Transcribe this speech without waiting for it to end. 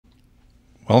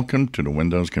Welcome to the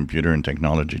Windows Computer and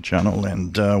Technology channel,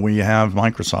 and we have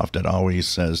Microsoft that always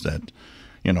says that,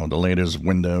 the latest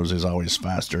Windows is always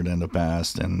faster than the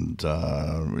past, and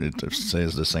it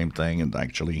says the same thing. And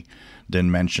actually did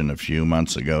mention a few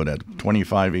months ago that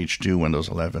 25H2 Windows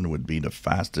 11 would be the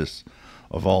fastest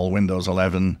of all Windows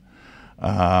 11,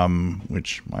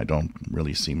 which I don't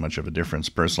really see much of a difference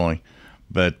personally.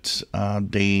 But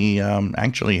they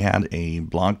actually had a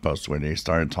blog post where they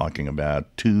started talking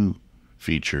about two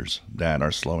features that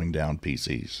are slowing down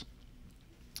PCs.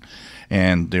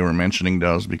 And they were mentioning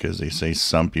those because they say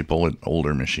some people with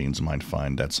older machines might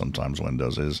find that sometimes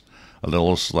Windows is a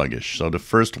little sluggish. So the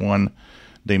first one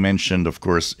they mentioned, of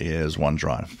course, is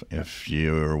OneDrive. If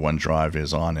your OneDrive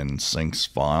is on and syncs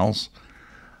files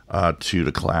to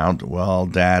the cloud, well,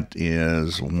 that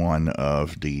is one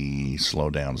of the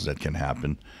slowdowns that can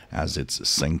happen as it's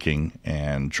syncing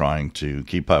and trying to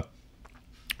keep up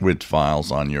with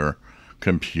files on your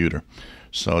computer.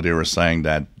 So they were saying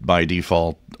that by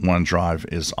default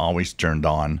OneDrive is always turned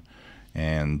on,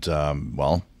 and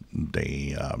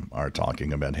they are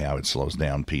talking about how it slows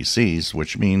down PCs,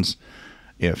 which means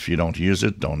if you don't use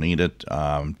it, don't need it,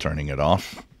 turning it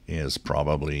off is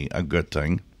probably a good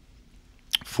thing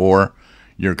for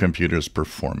your computer's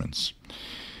performance.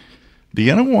 The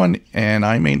other one, and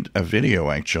I made a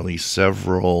video actually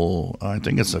I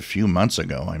think it's a few months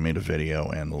ago, I made a video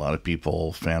and a lot of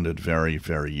people found it very,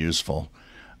 very useful.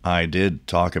 I did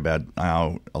talk about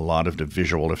how a lot of the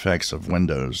visual effects of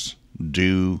Windows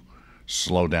do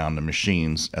slow down the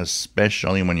machines,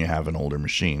 especially when you have an older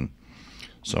machine.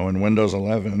 So in Windows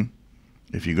 11,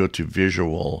 if you go to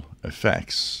visual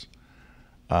effects,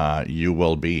 you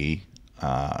will be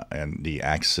in the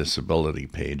accessibility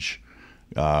page.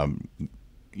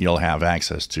 You'll have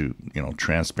access to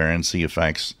transparency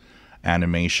effects,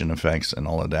 animation effects, and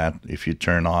all of that. If you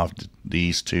turn off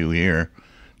these two here,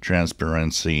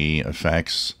 transparency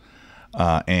effects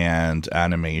and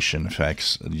animation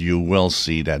effects, you will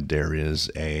see that there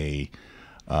is a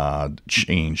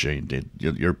change.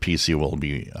 Your PC will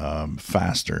be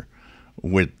faster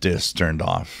with this turned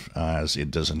off, as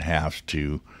it doesn't have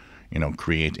to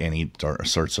create any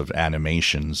sorts of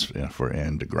animations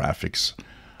in the graphics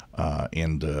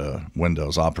in the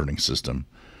Windows operating system.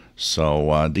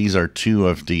 So these are two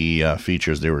of the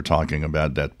features they were talking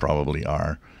about that probably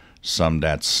are some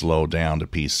that slow down the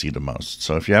PC the most.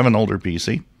 So if you have an older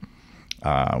PC,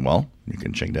 you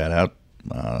can check that out,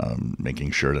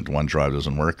 making sure that OneDrive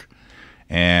doesn't work,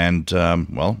 and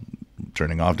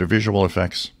turning off the visual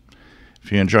effects.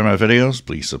 If you enjoy my videos,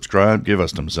 please subscribe, give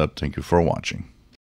us thumbs up. Thank you for watching.